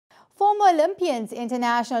Former Olympians,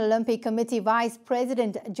 International Olympic Committee Vice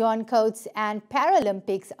President John Coates and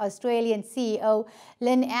Paralympics Australian CEO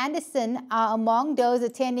Lynne Anderson are among those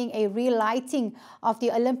attending a relighting of the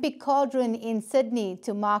Olympic cauldron in Sydney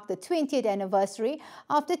to mark the 20th anniversary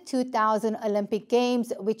of the 2000 Olympic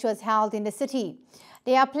Games, which was held in the city.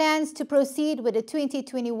 There are plans to proceed with the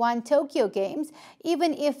 2021 Tokyo Games,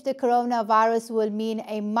 even if the coronavirus will mean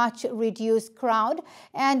a much reduced crowd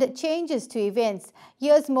and changes to events.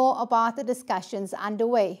 Here's more about the discussions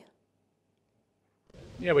underway.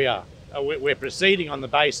 Yeah, we are. We're proceeding on the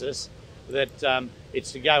basis that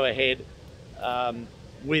it's to go ahead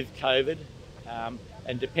with COVID,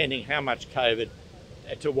 and depending how much COVID,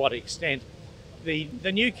 to what extent.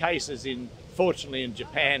 The new cases, fortunately in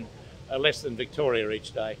Japan, are less than Victoria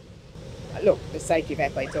each day. Look, the safety of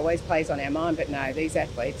athletes always plays on our mind, but no, these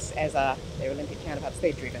athletes, as are their Olympic counterparts,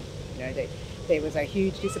 they're driven. You know, there was a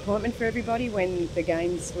huge disappointment for everybody when the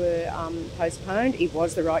Games were postponed. It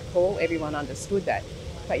was the right call, everyone understood that.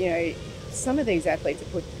 But, you know, some of these athletes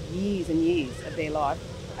have put years and years of their life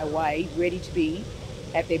away, ready to be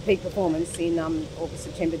at their peak performance in August,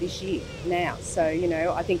 September this year now. So, you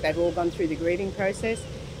know, I think they've all gone through the grieving process,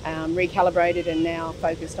 recalibrated and now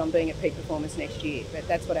focused on being at peak performance next year. But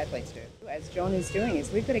that's what athletes do. As John is doing,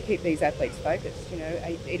 is we've got to keep these athletes focused. You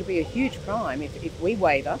know, it'll be a huge crime if we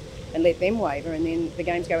waver and let them waver and then the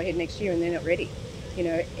Games go ahead next year and they're not ready. You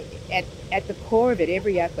know, at the core of it,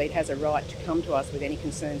 every athlete has a right to come to us with any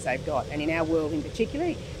concerns they've got. And in our world in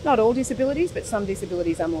particular, not all disabilities, but some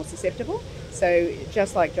disabilities are more susceptible. So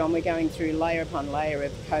just like John, we're going through layer upon layer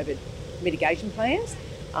of COVID mitigation plans.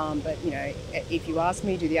 But, you know, if you ask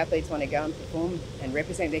me, do the athletes want to go and perform and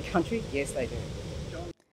represent their country? Yes, they do.